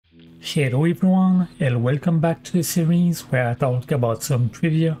Hello everyone, and welcome back to the series where I talk about some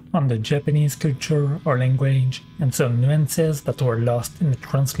trivia on the Japanese culture or language and some nuances that were lost in the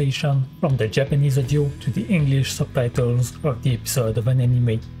translation from the Japanese audio to the English subtitles of the episode of an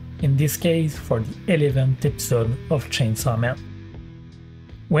anime, in this case for the 11th episode of Chainsaw Man.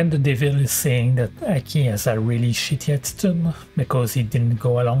 When the devil is saying that Aki has a really shitty attitude because he didn't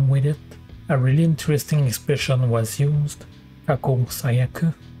go along with it, a really interesting expression was used, Kako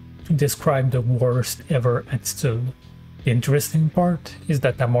Sayaku, to describe the worst ever attitude. The interesting part is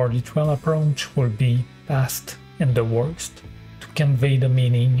that a more literal approach will be past and the worst, to convey the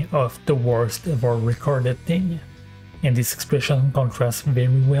meaning of the worst ever recorded thing. And this expression contrasts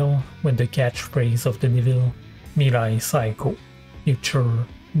very well with the catchphrase of the devil, Mirai Saiko, future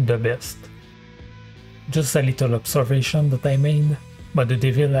the best. Just a little observation that I made, but the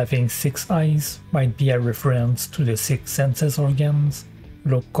devil having 6 eyes might be a reference to the 6 senses organs,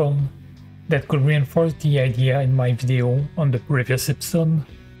 Lokon, that could reinforce the idea in my video on the previous episode,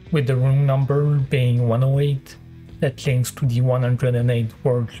 with the room number being 108, that links to the 108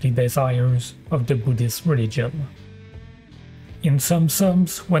 worldly desires of the Buddhist religion. In some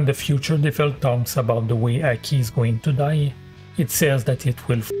subs, when the future devil talks about the way Aki is going to die, it says that it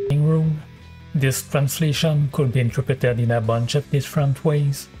will f***ing ruin. This translation could be interpreted in a bunch of different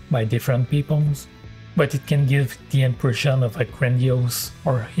ways by different peoples, but it can give the impression of a grandiose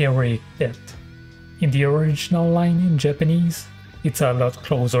or heroic death. In the original line in Japanese, it's a lot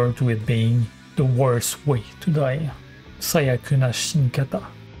closer to it being the worst way to die, Sayaku na shinkata.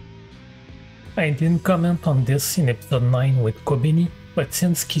 I didn't comment on this in episode 9 with Kobeni, but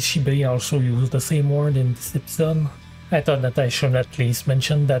since Kishibe also used the same word in this episode, I thought that I should at least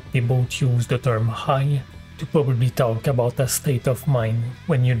mention that they both use the term high to probably talk about a state of mind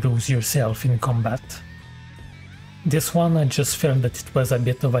when you lose yourself in combat. This one I just felt that it was a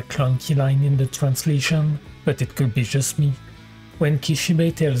bit of a clunky line in the translation, but it could be just me. When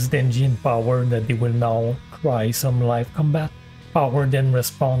Kishibe tells Denji and Power that they will now try some live combat, Power then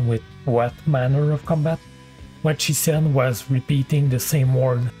responds with what manner of combat? What she said was repeating the same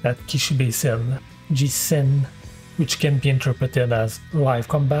word that Kishibe said, Jisen, which can be interpreted as live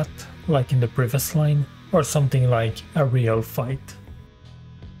combat, like in the previous line, or something like a real fight.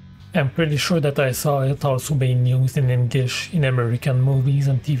 I'm pretty sure that I saw it also being used in English in American movies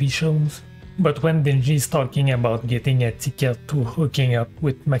and TV shows, but when Denji is talking about getting a ticket to hooking up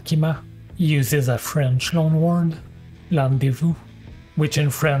with Makima, he uses a French loanword, rendezvous, which in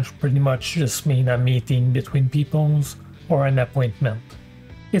French pretty much just means a meeting between peoples or an appointment.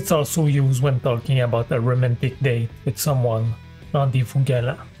 It's also used when talking about a romantic date with someone, rendezvous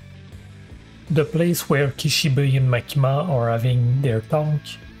gala. The place where Kishibe and Makima are having their talk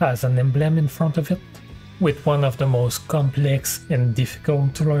has an emblem in front of it, with one of the most complex and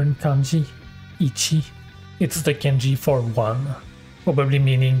difficult to learn kanji, ichi. It's the kanji for 1, probably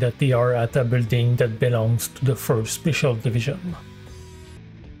meaning that they are at a building that belongs to the 1st Special Division.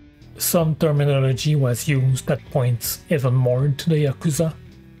 Some terminology was used that points even more to the Yakuza.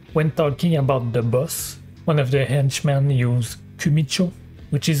 When talking about the boss, one of the henchmen used kumicho,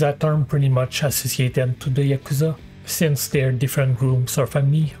 which is a term pretty much associated to the Yakuza, since their different groups or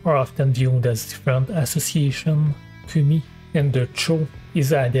family are often viewed as different associations, kumi, and the cho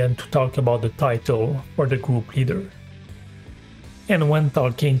is added to talk about the title for the group leader. And when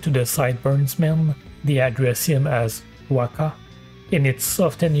talking to the sideburns men, they address him as waka, and it's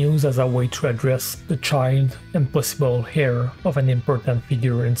often used as a way to address the child and possible heir of an important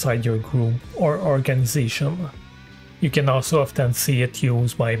figure inside your group or organization. You can also often see it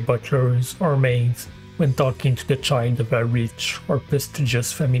used by butlers or maids when talking to the child of a rich or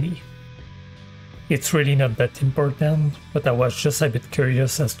prestigious family. It's really not that important, but I was just a bit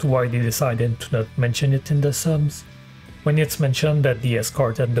curious as to why they decided to not mention it in the subs. When it's mentioned that they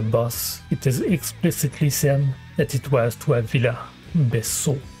escorted the boss, it is explicitly said that it was to a villa,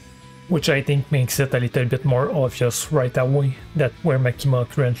 Besso, which I think makes it a little bit more obvious right away that where Makima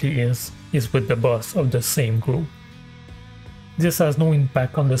currently is with the boss of the same group. This has no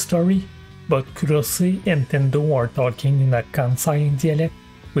impact on the story, but Kurose and Tendou are talking in a Kansai dialect,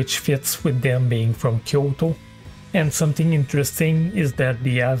 which fits with them being from Kyoto, and something interesting is that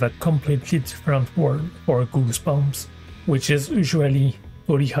they have a completely different word for goosebumps, which is usually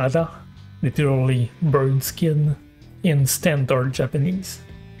torihara, literally bird skin, in standard Japanese.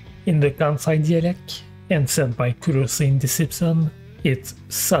 In the Kansai dialect, and said by Kurose in this episode, it's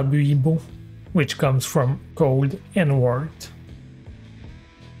sabuibo, which comes from cold and warmth.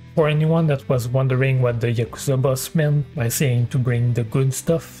 For anyone that was wondering what the Yakuza Boss meant by saying to bring the good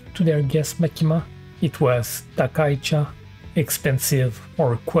stuff to their guest Makima, it was Takaicha, expensive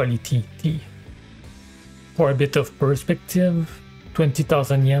or quality tea. For a bit of perspective,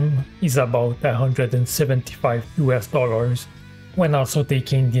 20,000 yen is about 175 US dollars when also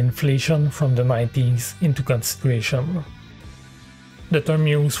taking the inflation from the 90s into consideration. The term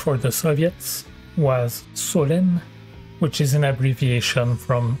used for the Soviets was Solen, which is an abbreviation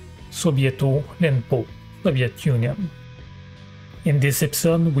from Sovieto Lenpo, Soviet Union. In this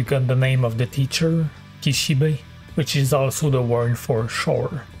episode, we got the name of the teacher, Kishibe, which is also the word for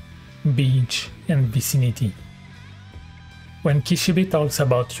shore, beach, and vicinity. When Kishibe talks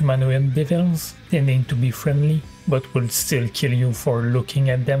about humanoid devils tending to be friendly but will still kill you for looking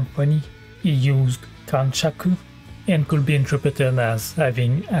at them funny, he used kanchaku and could be interpreted as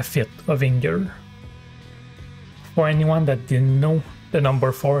having a fit of anger. For anyone that didn't know, the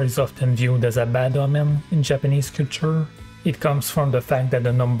number 4 is often viewed as a bad omen in Japanese culture. It comes from the fact that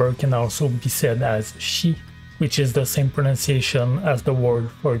the number can also be said as shi, which is the same pronunciation as the word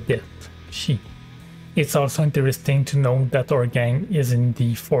for death, shi. It's also interesting to note that our gang is in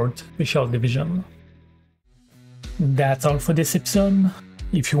the 4th Special Division. That's all for this episode.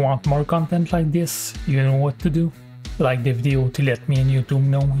 If you want more content like this, you know what to do. Like the video to let me and YouTube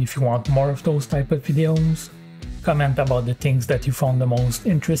know if you want more of those type of videos. Comment about the things that you found the most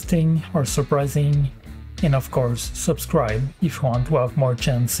interesting or surprising. And of course, subscribe if you want to have more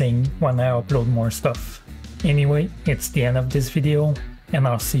chance seeing when I upload more stuff. Anyway, it's the end of this video, and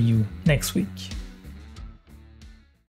I'll see you next week.